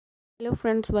Hello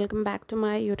friends, welcome back to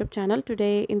my YouTube channel.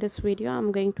 Today in this video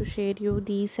I'm going to share you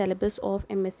the syllabus of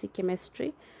MSc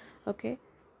chemistry. Okay,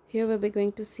 here we'll be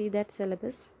going to see that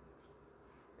syllabus,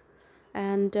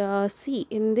 and see,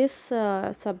 in this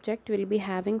subject we'll be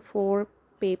having 4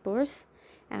 papers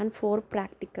and 4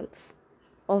 practicals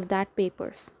of that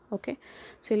papers. Okay,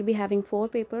 so you'll be having 4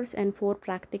 papers and 4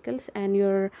 practicals, and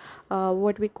your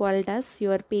what we called as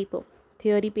your paper,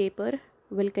 theory paper,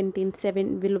 will contain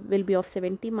will be of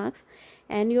 70 marks,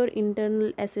 and your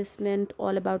internal assessment,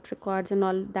 all about records and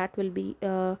all that, will be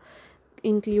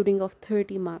including of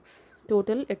 30 marks.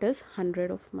 Total it is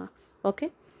 100 of marks.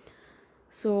 Okay,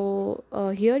 so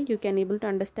here you can able to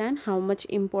understand how much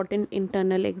important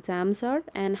internal exams are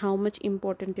and how much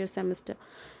important your semester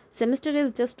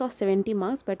is just of 70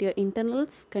 marks, but your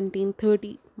internals contain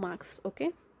 30 marks.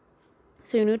 Okay,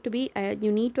 so you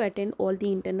need to attend all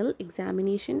the internal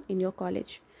examination in your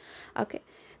college. Okay,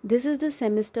 this is the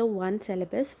semester 1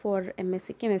 syllabus for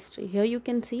MSc chemistry. Here you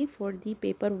can see for the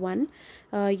paper 1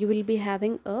 you will be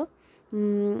having a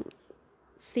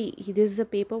see, this is a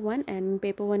paper 1, and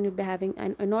paper 1 you'll be having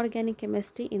an inorganic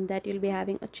chemistry. In that you'll be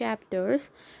having a chapters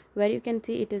where you can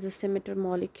see it is a symmetry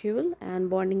molecule and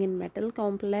bonding in metal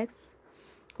complex,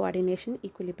 coordination,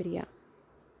 equilibria.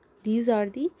 These are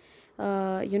the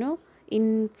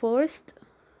in first,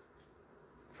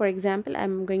 for example,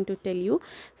 I'm going to tell you,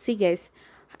 see guys,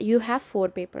 you have 4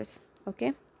 papers.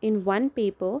 Okay, in one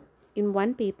paper you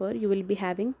will be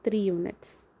having 3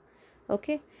 units.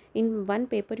 Okay, in one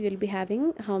paper you will be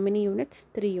having how many units?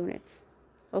 3 units.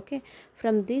 Okay,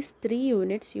 from these 3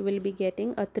 units you will be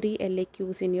getting a 3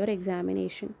 LAQs in your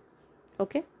examination.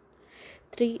 Okay,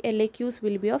 3 LAQs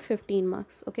will be of 15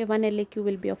 marks. Okay, 1 LAQ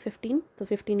will be of 15, so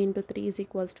 15 into 3 is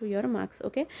equals to your marks.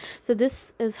 Okay, so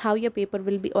this is how your paper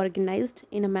will be organized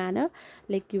in a manner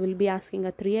like you will be asking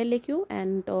a 3 LAQ,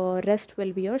 and rest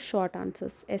will be your short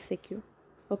answers, SAQ.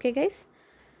 Okay guys,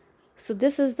 so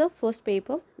this is the first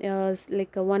paper,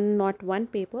 like a 101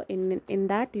 paper. In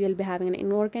that you will be having an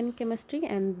inorganic chemistry,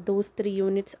 and those 3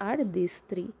 units are these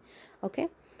 3. Okay,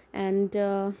 and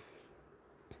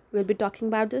we'll be talking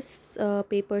about this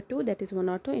paper 2, that is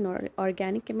 102 in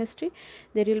organic chemistry.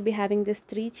 There you'll be having these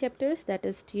 3 chapters, that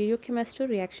is stereochemistry,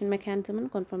 reaction mechanism, and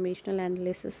conformational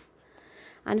analysis.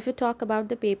 And if you talk about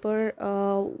the paper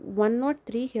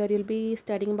 103, here you'll be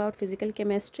studying about physical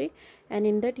chemistry, and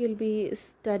in that you'll be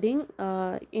studying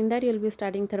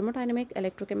thermodynamic,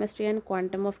 electrochemistry, and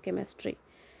quantum of chemistry.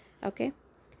 Okay,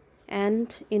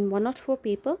 and in 104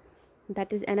 paper,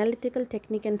 that is analytical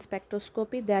technique and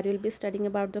spectroscopy, there you'll be studying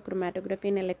about the chromatography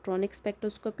and electronic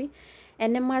spectroscopy,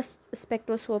 NMR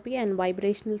spectroscopy, and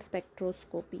vibrational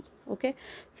spectroscopy. Okay,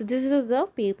 so this is the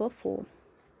paper 4,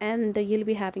 and you'll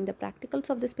be having the practicals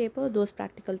of this paper. Those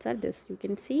practicals are this, you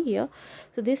can see here.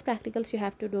 So these practicals you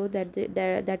have to do,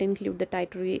 that include the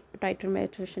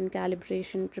titration,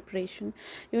 calibration, preparation.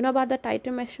 You know about the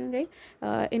titration,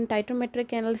 right? In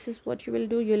titrometric analysis, what you will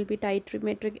do, you will be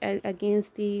titrometric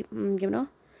against the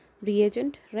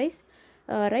reagent, right?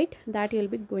 Right, that you'll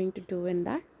be going to do in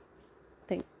that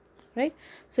thing, right?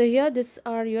 So here these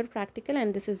are your practical,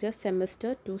 and this is your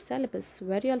semester 2 syllabus,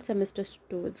 where your semester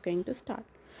 2 is going to start.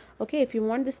 Okay, if you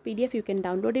want this PDF, you can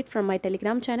download it from my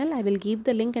Telegram channel. I will give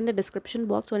the link in the description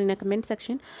box or in a comment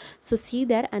section, so see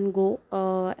there and go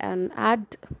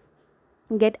and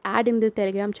get add in the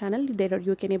Telegram channel. There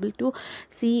you can able to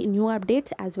see new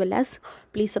updates, as well as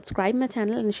please subscribe my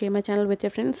channel and share my channel with your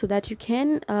friends, so that you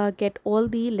can get all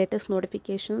the latest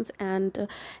notifications and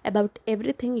about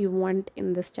everything you want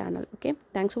in this channel. Okay,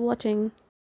 thanks for watching.